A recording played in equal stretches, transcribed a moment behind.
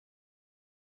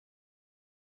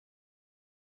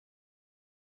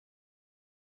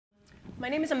My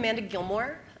name is Amanda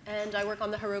Gilmore, and I work on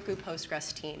the Heroku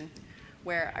Postgres team,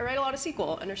 where I write a lot of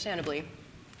SQL, understandably.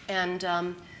 And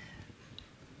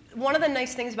one of the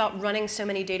nice things about running so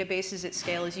many databases at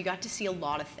scale is you got to see a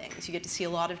lot of things. You get to see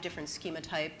a lot of different schema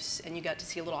types, and you got to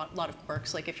see a lot of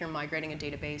quirks, like if you're migrating a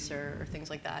database or things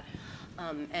like that.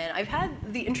 And I've had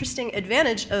the interesting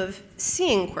advantage of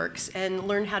seeing quirks and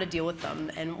learn how to deal with them.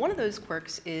 And one of those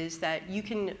quirks is that you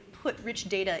can put rich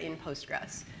data in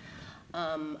Postgres.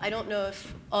 I don't know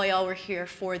if all y'all were here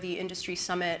for the industry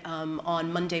summit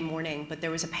on Monday morning, but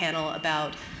there was a panel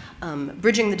about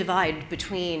bridging the divide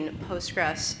between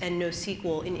Postgres and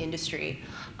NoSQL in industry.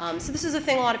 So this is a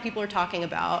thing a lot of people are talking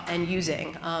about and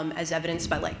using, as evidenced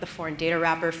by like the foreign data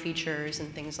wrapper features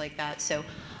and things like that. So,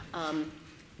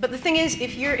 but the thing is,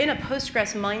 if you're in a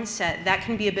Postgres mindset, that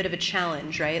can be a bit of a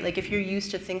challenge, right? Like if you're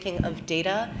used to thinking of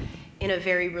data in a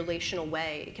very relational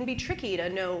way, it can be tricky to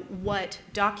know what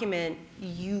document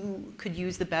you could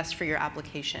use the best for your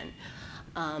application.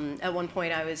 At one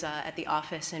point, I was at the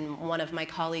office, and one of my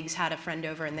colleagues had a friend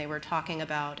over, and they were talking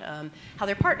about how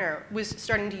their partner was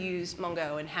starting to use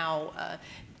Mongo, and how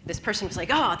this person was like,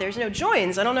 "Oh, there's no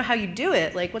joins. I don't know how you do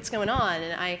it. Like, what's going on?"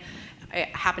 And I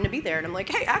happened to be there, and I'm like,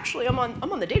 "Hey, actually, I'm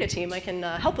on the data team. I can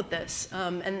help with this."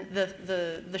 And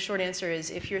the short answer is,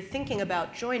 if you're thinking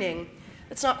about joining,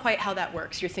 that's not quite how that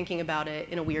works. You're thinking about it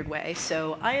in a weird way.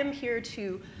 So I am here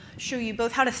to show you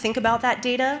both how to think about that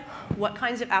data, what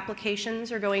kinds of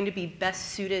applications are going to be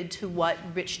best suited to what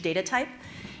rich data type,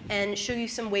 and show you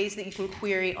some ways that you can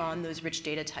query on those rich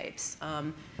data types.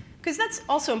 Because that's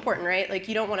also important, right? Like,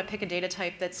 you don't want to pick a data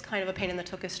type that's kind of a pain in the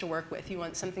tuchus to work with. You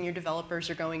want something your developers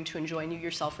are going to enjoy and you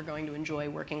yourself are going to enjoy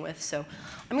working with. So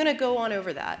I'm going to go on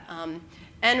over that.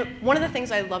 And one of the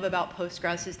things I love about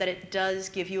Postgres is that it does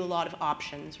give you a lot of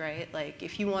options, right? Like,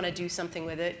 if you want to do something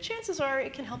with it, chances are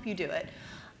it can help you do it.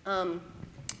 And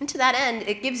to that end,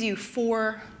 it gives you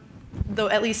four, though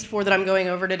at least four that I'm going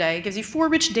over today, it gives you 4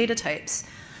 rich data types.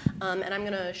 And I'm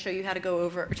going to show you how to go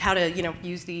over, how to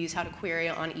use these, how to query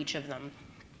on each of them.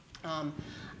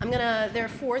 There are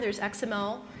 4. There's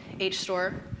XML,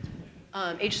 HStore.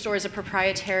 HStore is a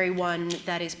proprietary one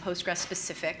that is Postgres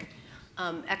specific.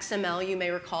 XML, you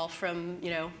may recall from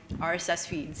RSS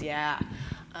feeds, yeah.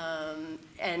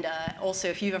 And also,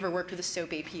 if you've ever worked with a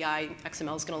SOAP API,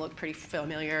 XML is going to look pretty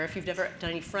familiar. If you've never done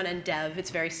any front-end dev,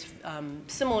 it's very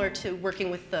similar to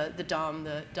working with the DOM,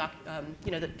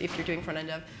 if you're doing front-end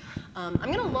dev. I'm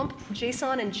going to lump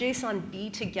JSON and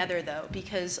JSONB together, though,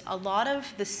 because a lot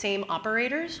of the same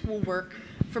operators will work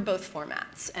for both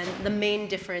formats. And the main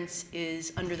difference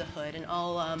is under the hood. And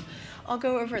I'll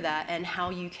go over that and how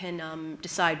you can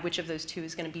decide which of those 2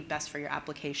 is going to be best for your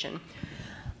application.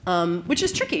 Which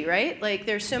is tricky, right? Like,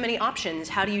 there's so many options.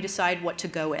 How do you decide what to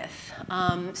go with?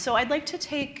 So I'd like to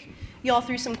take you all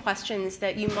through some questions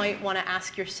that you might want to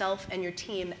ask yourself and your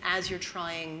team as you're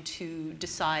trying to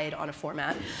decide on a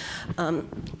format.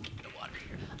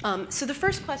 So the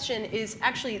first question is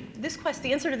actually,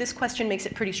 the answer to this question makes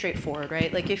it pretty straightforward,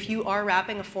 right? Like, if you are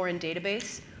wrapping a foreign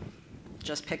database,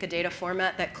 just pick a data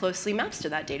format that closely maps to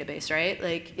that database, right?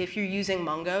 Like, if you're using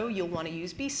Mongo, you'll want to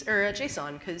use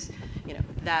JSON, because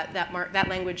that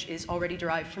language is already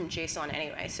derived from JSON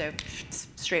anyway. So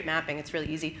straight mapping, it's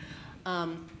really easy.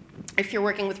 If you're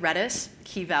working with Redis,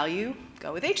 key value,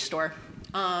 go with HStore.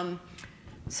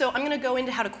 So I'm going to go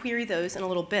into how to query those in a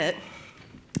little bit.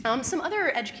 Some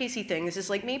other edge casey things is,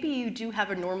 like, maybe you do have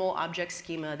a normal object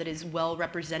schema that is well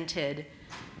represented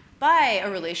by a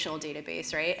relational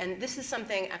database, right? And this is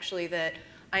something actually that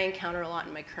I encounter a lot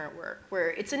in my current work,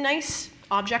 where it's a nice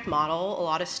object model. A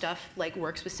lot of stuff like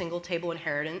works with single table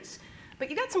inheritance, but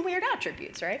you got some weird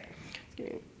attributes, right?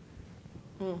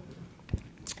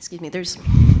 Excuse me, there's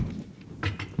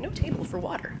no table for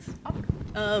water.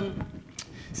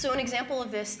 So an example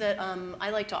of this that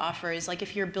I like to offer is, like,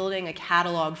 if you're building a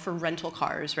catalog for rental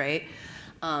cars, right?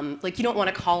 Like, you don't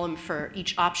want to call them for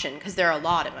each option, because there are a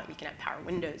lot of them. You can have power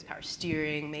windows, power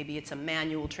steering, maybe it's a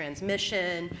manual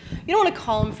transmission. You don't want to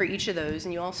call them for each of those,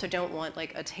 and you also don't want,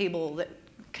 like, a table that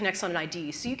connects on an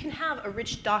ID. So you can have a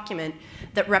rich document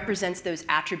that represents those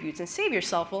attributes and save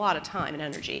yourself a lot of time and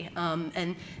energy.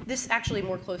 And this actually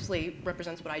more closely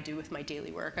represents what I do with my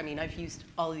daily work. I mean, I've used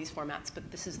all of these formats, but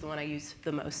this is the one I use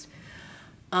the most.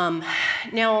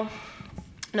 Now,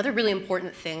 another really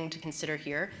important thing to consider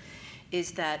here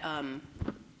is that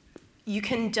you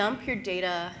can dump your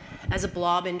data as a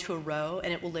blob into a row,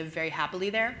 and it will live very happily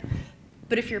there.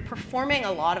 But if you're performing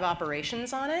a lot of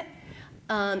operations on it,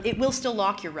 it will still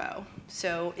lock your row.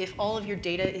 So if all of your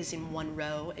data is in one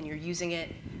row and you're using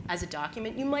it as a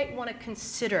document, you might want to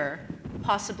consider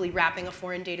possibly wrapping a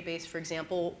foreign database, for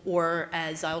example, or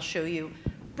as I'll show you,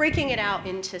 breaking it out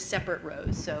into separate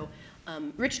rows. So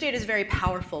rich data is very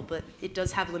powerful, but it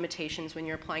does have limitations when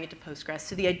you're applying it to Postgres.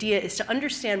 So the idea is to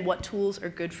understand what tools are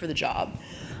good for the job,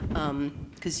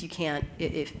 because you can't,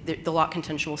 if the lock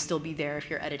contention will still be there if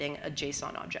you're editing a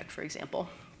JSON object, for example.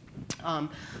 I'm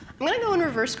going to go in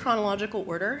reverse chronological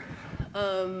order,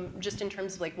 just in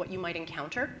terms of like what you might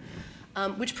encounter,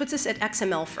 which puts us at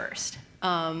XML first.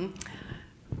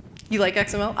 You like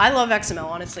XML? I love XML,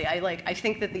 honestly. I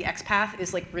think that the XPath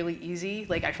is like really easy.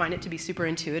 Like I find it to be super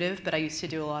intuitive, but I used to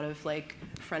do a lot of like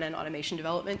front-end automation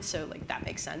development, so like that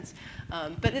makes sense.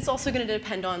 But it's also going to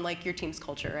depend on like your team's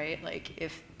culture, right? Like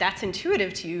if that's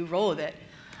intuitive to you, roll with it.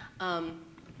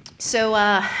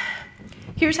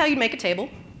 Here's how you'd make a table.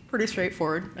 Pretty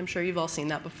straightforward. I'm sure you've all seen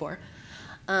that before.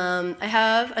 I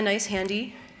have a nice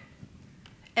handy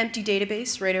empty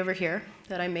database right over here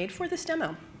that I made for this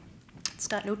demo. It's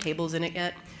got no tables in it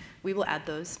yet. We will add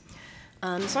those. So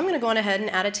I'm going to go on ahead and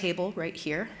add a table right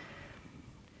here.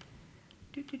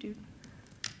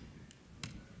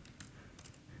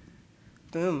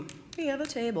 Boom. We have a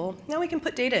table. Now we can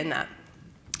put data in that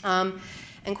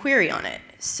and query on it.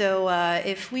 So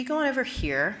if we go on over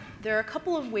here, there are a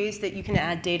couple of ways that you can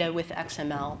add data with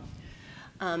XML.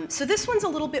 So this one's a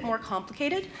little bit more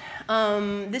complicated.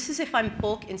 This is if I'm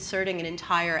bulk inserting an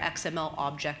entire XML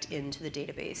object into the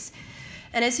database.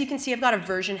 And as you can see, I've got a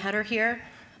version header here.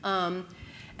 And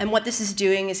what this is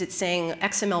doing is it's saying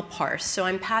XML parse. So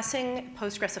I'm passing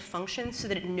Postgres a function so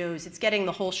that it knows it's getting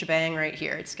the whole shebang right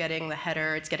here. It's getting the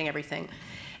header, it's getting everything.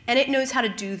 And it knows how to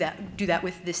do that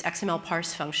with this XML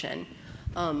parse function.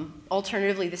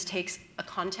 Alternatively, this takes a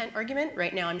content argument.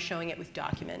 Right now I'm showing it with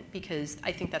document because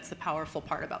I think that's the powerful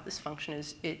part about this function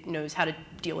is it knows how to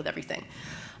deal with everything.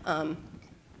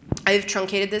 I've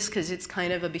truncated this because it's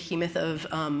kind of a behemoth of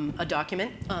a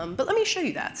document. But let me show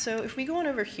you that. So if we go on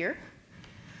over here,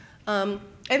 I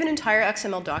have an entire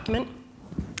XML document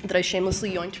that I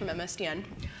shamelessly yoinked from MSDN.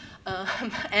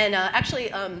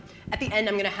 Actually, at the end,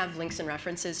 I'm going to have links and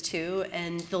references too,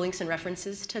 and the links and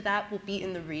references to that will be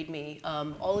in the README.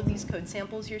 All of these code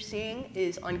samples you're seeing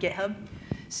is on GitHub,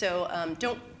 so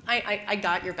I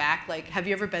got your back. Like, have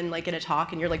you ever been like in a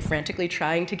talk and you're like frantically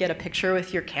trying to get a picture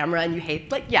with your camera and you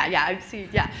hate, like, I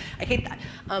hate that.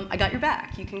 I got your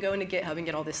back. You can go into GitHub and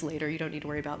get all this later. You don't need to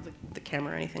worry about the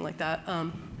camera or anything like that.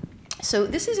 So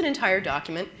this is an entire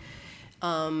document.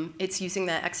 It's using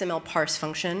that XML parse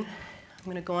function. I'm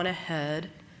going to go on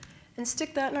ahead and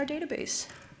stick that in our database.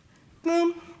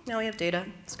 Boom. Now we have data.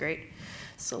 It's great.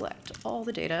 Select all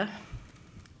the data.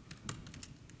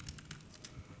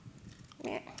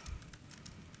 Yeah.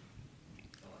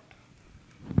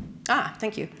 Ah,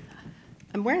 thank you.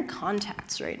 I'm wearing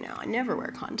contacts right now. I never wear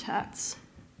contacts.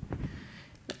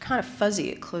 They're kind of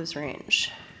fuzzy at close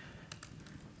range.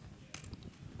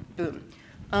 Boom.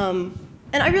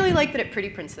 And I really like that it pretty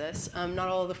prints this. Not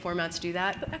all of the formats do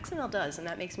that, but XML does, and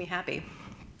that makes me happy.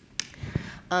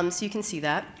 So you can see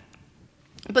that.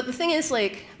 But the thing is,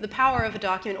 like, the power of a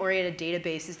document-oriented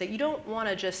database is that you don't want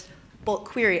to just bulk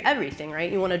query everything,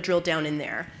 right? You want to drill down in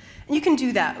there. And you can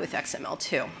do that with XML,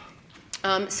 too.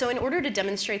 So in order to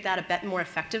demonstrate that a bit more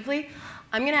effectively,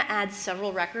 I'm going to add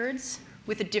several records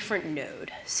with a different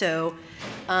node. So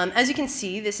as you can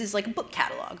see, this is like a book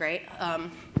catalog, right?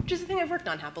 Which is the thing I've worked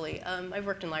on happily. I've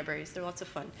worked in libraries. They're lots of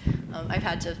fun. I've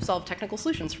had to solve technical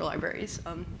solutions for libraries.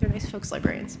 They're nice folks,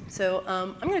 librarians. So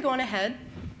I'm going to go on ahead,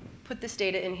 put this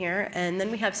data in here, and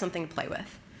then we have something to play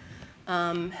with.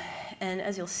 And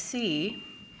as you'll see,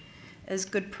 as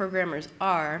good programmers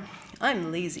are,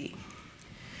 I'm lazy.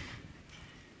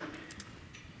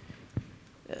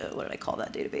 What did I call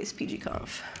that database?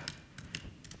 pgconf.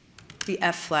 The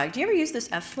F flag. Do you ever use this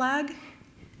F flag?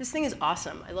 This thing is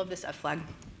awesome. I love this F flag.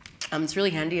 It's really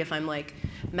handy if I'm like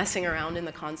messing around in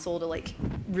the console to like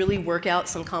really work out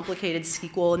some complicated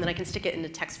SQL, and then I can stick it in a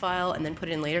text file and then put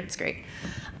it in later. It's great.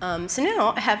 So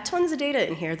now I have tons of data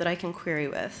in here that I can query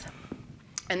with.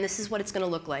 And this is what it's going to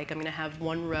look like. I'm going to have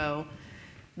one row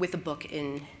with a book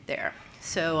in there.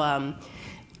 So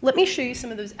let me show you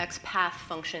some of those XPath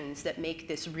functions that make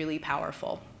this really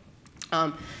powerful.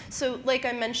 So like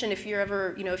I mentioned, if you're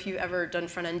ever, if you've ever done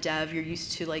front-end dev, you're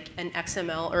used to like an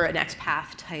XML or an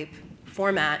XPath type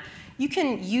format, you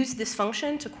can use this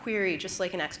function to query just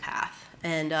like an XPath.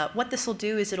 And what this will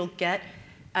do is it'll get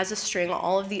as a string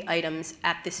all of the items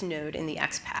at this node in the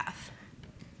XPath.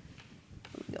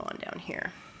 Let me go on down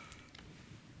here.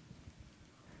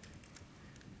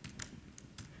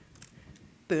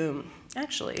 Boom.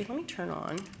 Actually, let me turn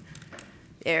on.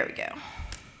 There we go.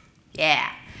 Yeah.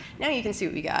 Now you can see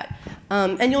what we got.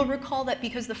 And you'll recall that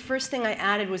because the first thing I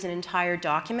added was an entire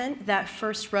document, that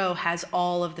first row has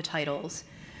all of the titles.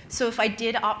 So if I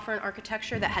did opt for an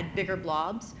architecture that had bigger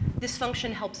blobs, this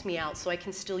function helps me out so I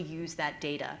can still use that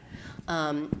data.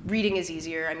 Reading is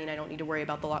easier. I mean, I don't need to worry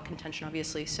about the lock contention,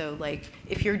 obviously. So like,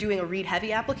 if you're doing a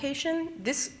read-heavy application,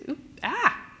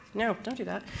 no, don't do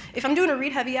that. If I'm doing a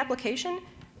read-heavy application,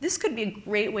 this could be a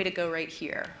great way to go right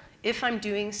here. If I'm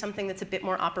doing something that's a bit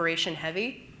more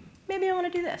operation-heavy, maybe I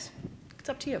want to do this. It's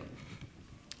up to you.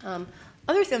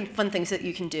 Other fun things that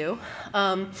you can do.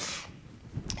 So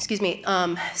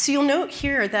you'll note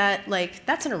here that like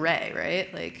that's an array,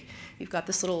 right? Like you've got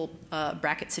this little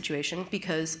bracket situation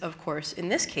because, of course, in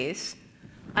this case,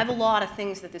 I have a lot of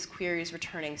things that this query is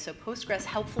returning. So Postgres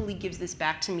helpfully gives this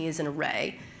back to me as an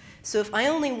array. So if I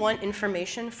only want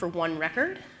information for one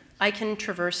record, I can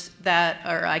traverse that,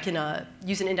 or I can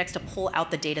use an index to pull out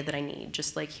the data that I need,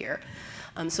 just like here.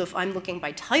 So if I'm looking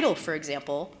by title, for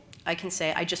example, I can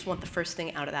say I just want the first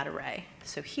thing out of that array.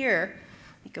 So here,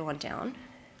 we go on down.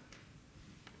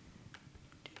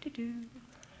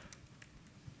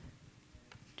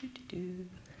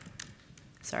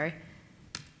 Sorry.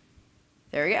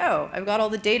 There we go. I've got all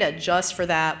the data just for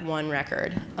that one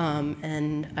record.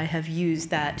 And I have used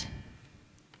that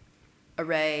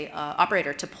array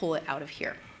operator to pull it out of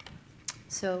here.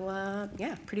 So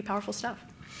yeah, pretty powerful stuff.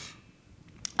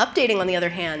 Updating, on the other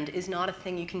hand, is not a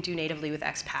thing you can do natively with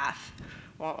XPath.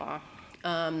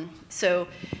 So,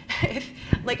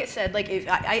 like I said, like if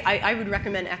I would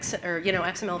recommend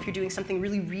XML if you're doing something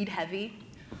really read-heavy.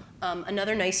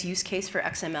 Another nice use case for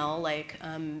XML, like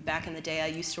back in the day, I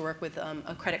used to work with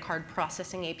a credit card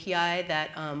processing API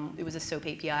that it was a SOAP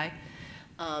API.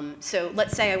 So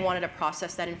let's say I wanted to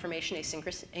process that information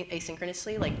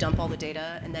asynchronously, like dump all the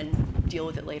data and then deal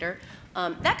with it later.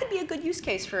 That could be a good use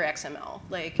case for XML.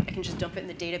 Like I can just dump it in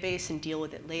the database and deal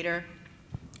with it later.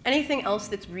 Anything else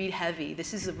that's read-heavy,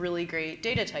 this is a really great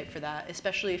data type for that,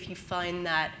 especially if you find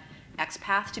that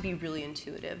XPath to be really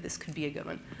intuitive. This could be a good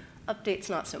one. Updates,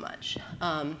 not so much.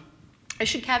 I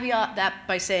should caveat that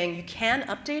by saying you can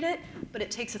update it, but it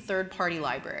takes a third-party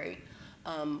library,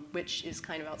 which is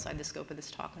kind of outside the scope of this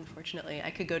talk, unfortunately.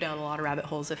 I could go down a lot of rabbit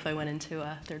holes if I went into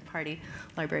third-party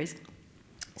libraries.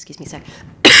 Excuse me a sec.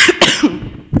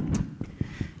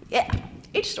 Yeah,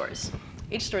 HStores.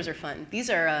 HStores are fun. These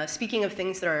are, speaking of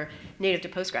things that are native to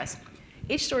Postgres,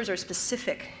 HStores are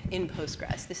specific in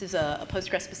Postgres. This is a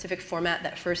Postgres-specific format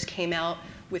that first came out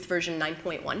with version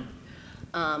 9.1.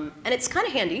 And it's kind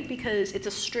of handy because it's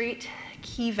a straight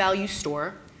key value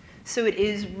store. So it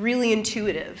is really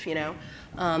intuitive, you know.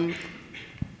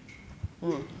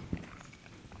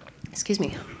 Excuse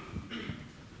me.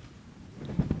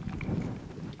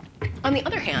 On the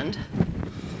other hand,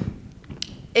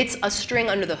 it's a string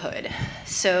under the hood.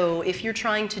 So if you're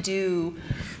trying to do,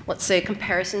 let's say,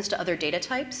 comparisons to other data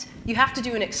types, you have to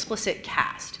do an explicit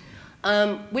cast,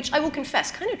 which I will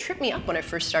confess kind of tripped me up when I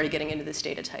first started getting into this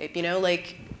data type. You know,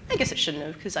 like, I guess it shouldn't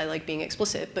have because I like being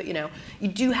explicit, but you know, you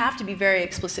do have to be very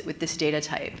explicit with this data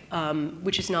type,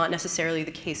 which is not necessarily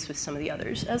the case with some of the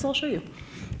others, as I'll show you.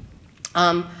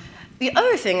 The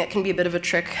other thing that can be a bit of a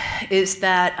trick is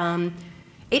that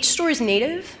HStore is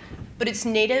native, but it's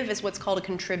native as what's called a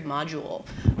contrib module,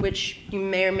 which you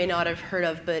may or may not have heard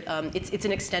of, but it's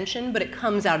an extension, but it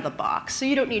comes out of the box, so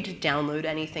you don't need to download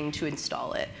anything to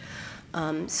install it.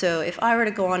 So if I were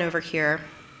to go on over here,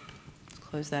 let's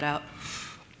close that out,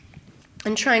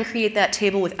 and try and create that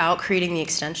table without creating the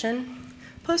extension,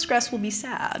 Postgres will be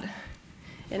sad,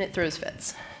 and it throws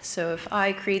fits. So if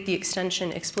I create the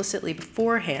extension explicitly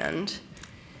beforehand,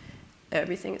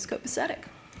 everything is copacetic.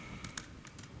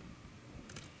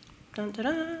 Dun, dun,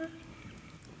 dun.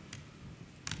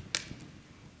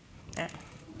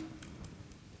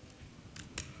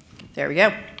 There we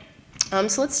go.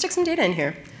 So let's stick some data in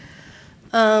here.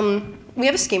 We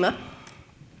have a schema.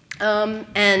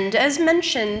 And as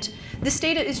mentioned, this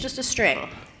data is just a string.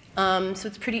 So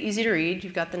it's pretty easy to read.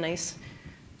 You've got the nice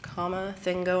comma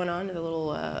thing going on, the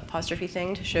little apostrophe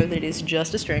thing to show that it is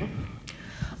just a string.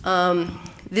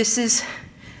 This is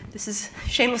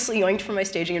shamelessly yoinked from my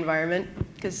staging environment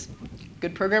because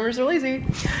good programmers are lazy.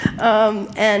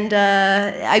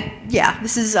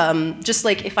 This is just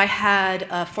like if I had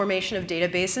a formation of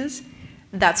databases,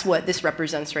 that's what this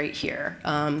represents right here.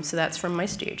 So that's from my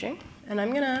staging. And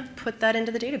I'm going to put that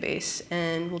into the database,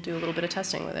 and we'll do a little bit of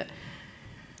testing with it.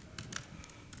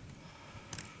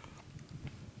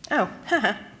 Oh,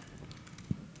 haha.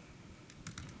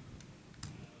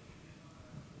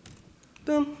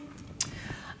 Boom.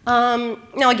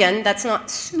 Now again, that's not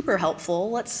super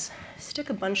helpful. Let's stick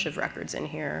a bunch of records in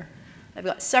here. I've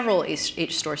got several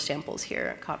HStore samples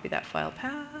here. Copy that file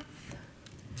path.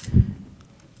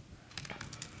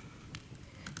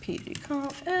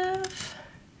 pgconf.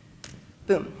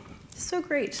 Boom. So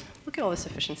great. Look at all this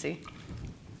efficiency.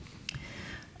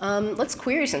 Let's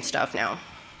query some stuff now.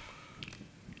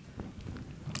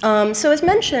 So as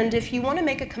mentioned, if you want to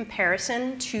make a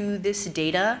comparison to this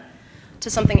data to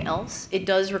something else, it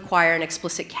does require an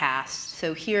explicit cast.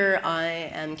 So here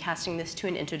I am casting this to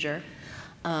an integer.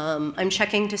 I'm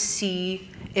checking to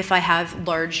see if I have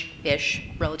large-ish,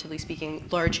 relatively speaking,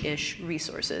 large-ish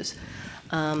resources.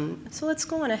 So let's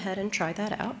go on ahead and try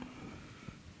that out.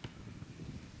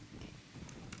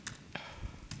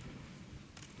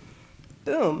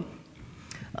 Boom.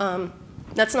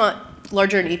 That's not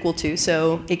larger than equal to,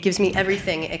 so it gives me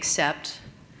everything except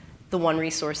the one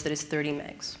resource that is 30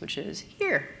 megs, which is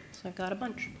here. So I've got a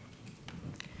bunch.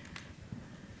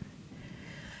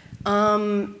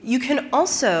 You can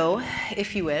also,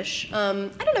 if you wish, I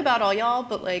don't know about all y'all,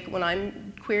 but like when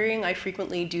I'm querying, I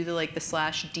frequently do the like the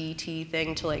 /dt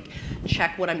thing to like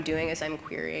check what I'm doing as I'm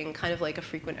querying, kind of like a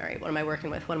frequent, all right, what am I working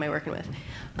with? What am I working with?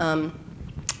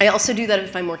 I also do that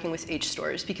if I'm working with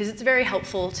HStores, because it's very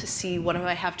helpful to see what do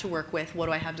I have to work with, what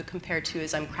do I have to compare to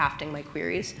as I'm crafting my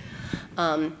queries.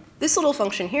 This little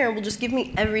function here will just give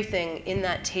me everything in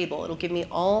that table. It'll give me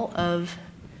all of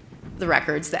the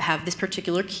records that have this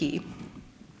particular key.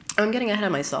 I'm getting ahead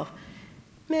of myself.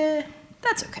 Meh,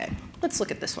 that's OK. Let's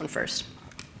look at this one first.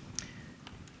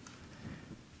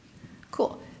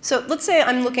 Cool. So let's say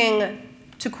I'm looking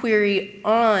to query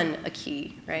on a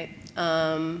key, right?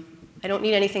 I don't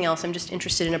need anything else. I'm just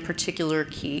interested in a particular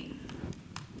key.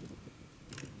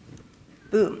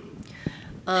 Boom.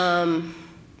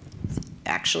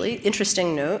 Actually,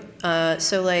 interesting note.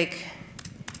 So like,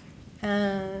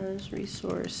 as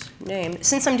resource name.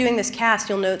 Since I'm doing this cast,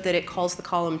 you'll note that it calls the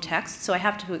column text. So I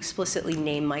have to explicitly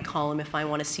name my column if I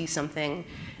want to see something,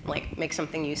 like make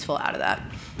something useful out of that.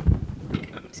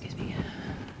 Excuse me.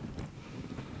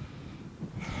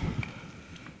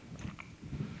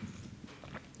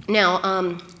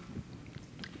 Now,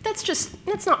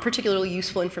 that's not particularly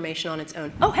useful information on its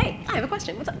own. Oh, hey, I have a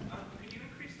question. What's up? Can you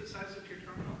increase the size of your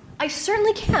terminal? I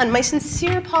certainly can. My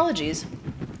sincere apologies.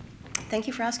 Thank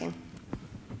you for asking.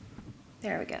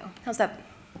 There we go. How's that?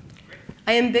 Great.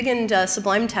 I am big into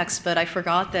Sublime Text, but I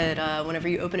forgot that whenever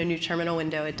you open a new terminal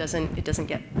window, it doesn't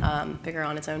get bigger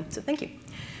on its own. So thank you.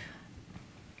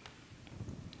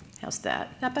 How's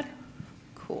that? That better?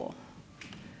 Cool.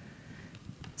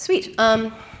 Sweet.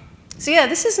 So yeah,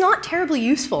 this is not terribly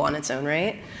useful on its own,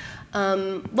 right?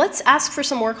 Let's ask for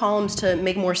some more columns to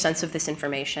make more sense of this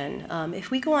information. If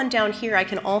we go on down here, I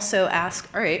can also ask,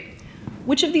 all right,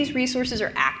 which of these resources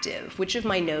are active? Which of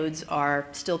my nodes are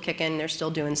still kicking? They're still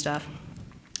doing stuff.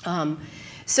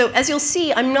 So as you'll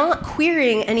see, I'm not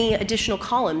querying any additional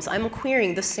columns. I'm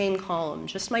querying the same column,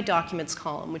 just my documents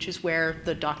column, which is where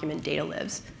the document data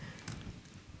lives.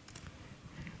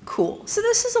 Cool. So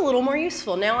this is a little more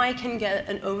useful. Now I can get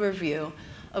an overview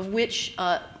of which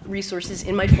resources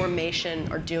in my formation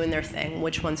are doing their thing,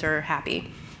 which ones are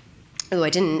happy. Oh, I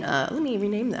didn't. Let me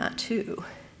rename that, too,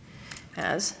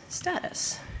 as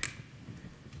status.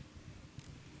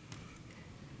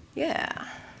 Yeah.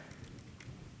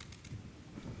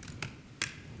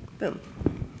 Boom.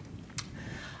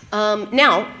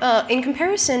 Now, in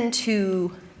comparison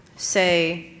to,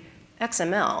 say,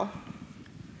 XML,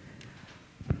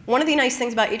 one of the nice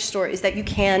things about HStore is that you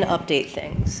can update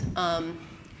things.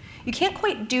 You can't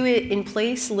quite do it in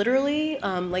place, literally.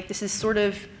 Like this is sort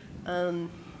of,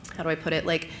 how do I put it?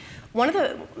 Like one of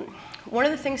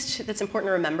the things that's important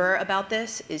to remember about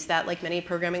this is that, like many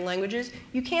programming languages,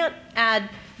 you can't add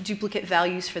duplicate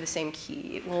values for the same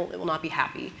key. It will not be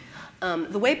happy.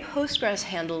 The way Postgres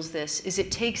handles this is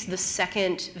it takes the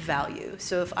second value.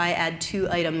 So if I add 2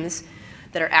 items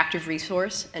that are active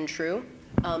resource and true,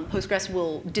 Postgres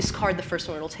will discard the first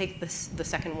one. It'll take the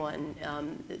second one,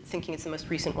 thinking it's the most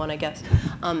recent one, I guess.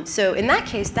 So in that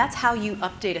case, that's how you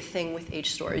update a thing with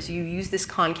HStore, is you use this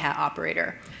concat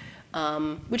operator,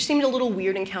 which seemed a little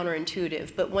weird and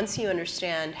counterintuitive. But once you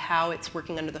understand how it's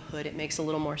working under the hood, it makes a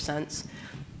little more sense.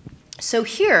 So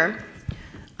here,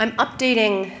 I'm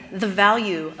updating the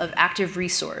value of active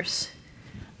resource,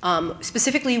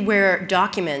 specifically where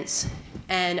documents.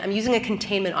 And I'm using a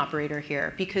containment operator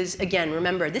here because, again,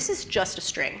 remember, this is just a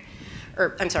string.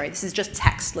 Or, I'm sorry, this is just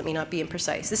text. Let me not be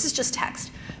imprecise. This is just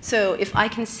text. So if I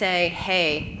can say,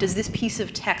 hey, does this piece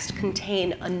of text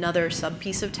contain another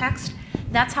sub-piece of text?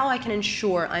 That's how I can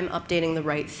ensure I'm updating the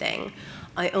right thing.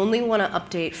 I only want to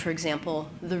update, for example,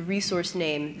 the resource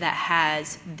name that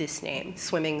has this name,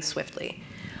 swimming swiftly.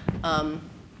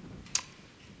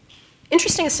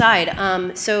 interesting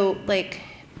aside, so like,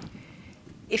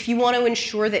 if you want to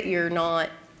ensure that you're not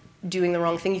doing the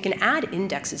wrong thing, you can add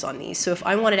indexes on these. So if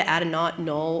I wanted to add a not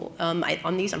null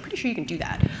on these, I'm pretty sure you can do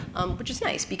that, which is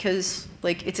nice because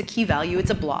like it's a key value, it's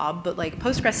a blob, but like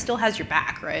Postgres still has your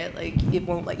back, right? Like it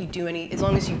won't let you do any, as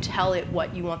long as you tell it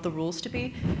what you want the rules to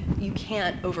be, you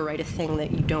can't overwrite a thing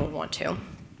that you don't want to.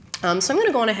 So I'm going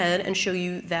to go on ahead and show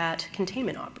you that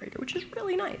containment operator, which is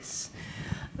really nice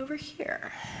over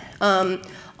here.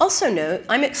 Also note,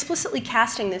 I'm explicitly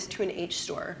casting this to an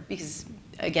HStore because,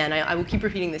 again, I will keep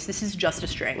repeating this. This is just a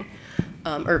string,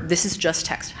 or this is just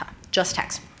text, just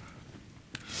text.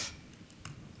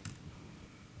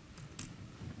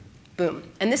 Boom.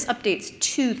 And this updates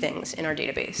two things in our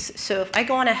database. So if I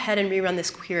go on ahead and rerun this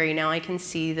query, now I can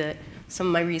see that some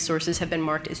of my resources have been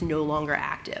marked as no longer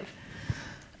active.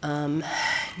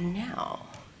 Now,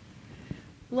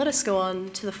 let us go on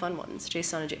to the fun ones,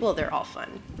 JSON and JSON. Well, they're all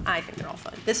fun. I think they're all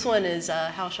fun. This one is,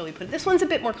 how shall we put it? This one's a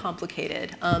bit more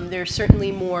complicated. There's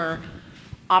certainly more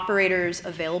operators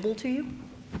available to you.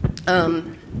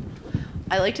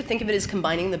 I like to think of it as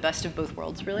combining the best of both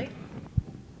worlds, really.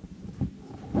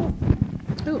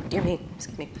 Oh, dear me,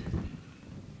 excuse me.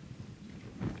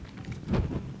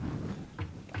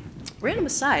 Random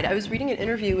aside, I was reading an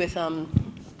interview with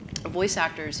voice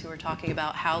actors who were talking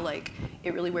about how like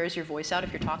it really wears your voice out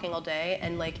if you're talking all day,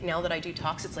 and like now that I do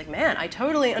talks, it's like, man, I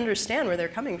totally understand where they're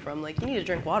coming from. Like you need to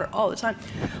drink water all the time.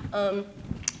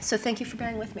 So thank you for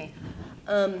bearing with me.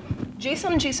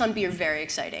 JSON and JSONB are very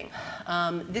exciting.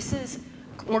 This is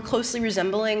more closely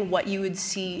resembling what you would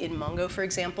see in Mongo, for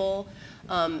example.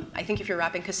 I think if you're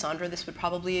wrapping Cassandra, this would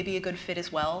probably be a good fit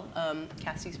as well.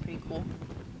 Cassie's pretty cool.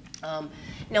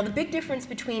 Now, the big difference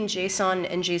between JSON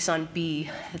and JSONB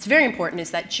that's very important is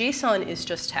that JSON is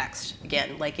just text.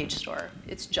 Again, like HStore,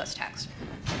 it's just text.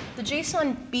 The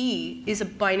JSONB is a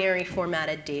binary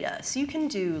formatted data. So you can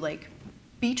do like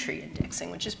B-tree indexing,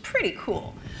 which is pretty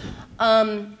cool.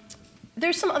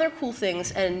 There's some other cool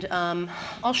things, and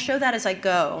I'll show that as I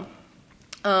go.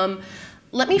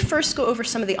 Let me first go over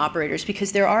some of the operators,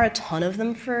 because there are a ton of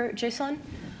them for JSON.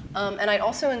 And I'd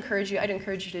also encourage you,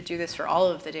 to do this for all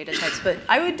of the data types, but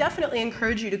I would definitely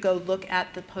encourage you to go look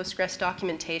at the Postgres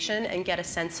documentation and get a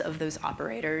sense of those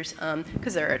operators,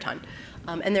 because there are a ton.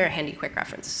 And they're a handy quick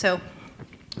reference. So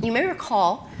you may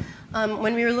recall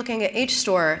when we were looking at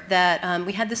HStore that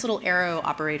we had this little arrow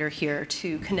operator here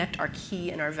to connect our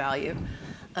key and our value.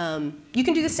 You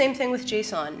can do the same thing with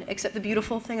JSON, except the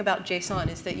beautiful thing about JSON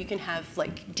is that you can have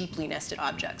like deeply nested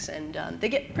objects, and they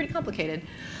get pretty complicated.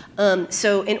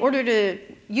 So in order to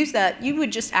use that, you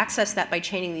would just access that by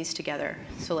chaining these together.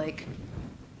 So like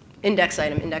index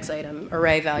item,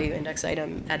 array value, index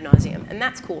item, ad nauseum, and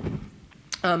that's cool.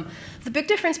 The big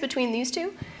difference between these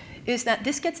two is that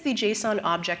this gets the JSON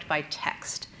object by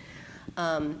text.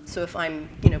 So if I'm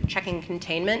checking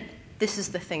containment, this is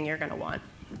the thing you're going to want.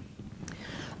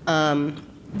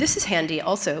 This is handy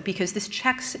also because this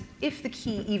checks if the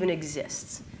key even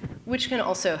exists, which can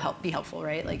also be helpful,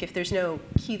 right? Like if there's no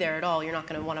key there at all, you're not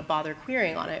going to want to bother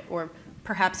querying on it, or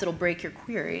perhaps it'll break your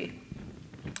query.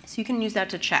 So you can use that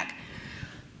to check.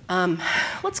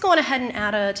 Let's go on ahead and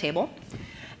add a table.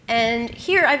 And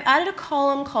here I've added a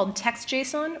column called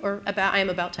text.json, or I am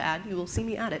about to add. You will see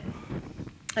me add it.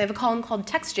 I have a column called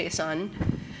text.json.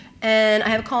 And I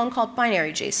have a column called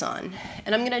binary.json.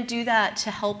 And I'm going to do that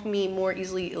to help me more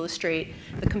easily illustrate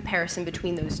the comparison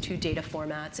between those two data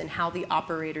formats and how the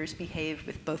operators behave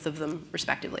with both of them,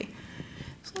 respectively.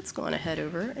 So let's go on ahead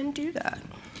over and do that.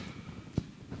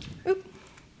 Oop.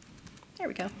 There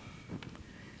we go.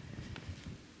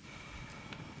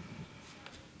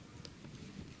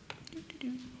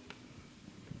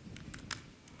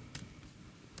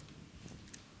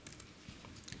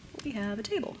 We have a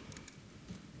table.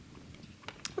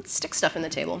 Let's stick stuff in the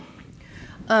table.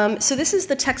 So this is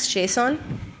the text.json.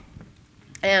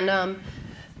 And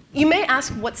you may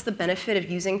ask, what's the benefit of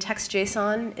using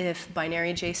text.json if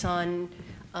binary.json,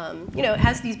 it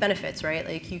has these benefits, right?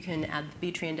 Like you can add the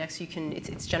B-tree index,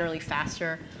 it's generally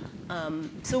faster.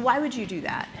 So why would you do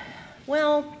that?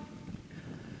 Well,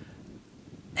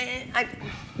 I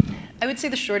would say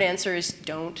the short answer is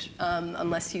don't,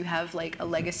 unless you have like a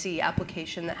legacy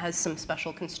application that has some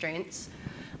special constraints.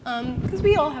 Because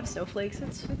we all have snowflakes.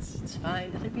 It's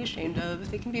fine. Nothing to be ashamed of.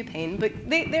 They can be a pain, but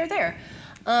they're there.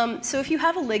 So if you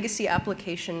have a legacy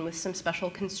application with some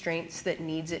special constraints that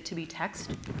needs it to be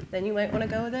text, then you might want to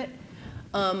go with it.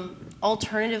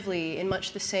 Alternatively, in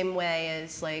much the same way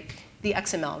as like the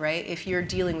XML, right? If you're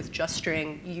dealing with just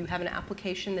string, you have an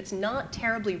application that's not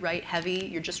terribly write heavy.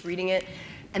 You're just reading it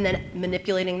and then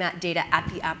manipulating that data at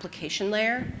the application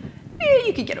layer.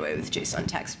 you could get away with JSON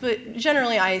text. But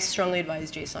generally, I strongly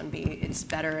advise JSON-B. It's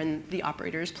better, and the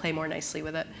operators play more nicely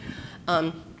with it.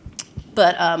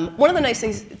 But one of the nice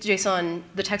things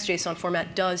the text JSON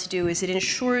format does do is it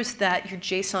ensures that your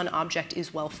JSON object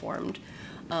is well-formed,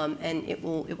 and it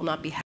will not be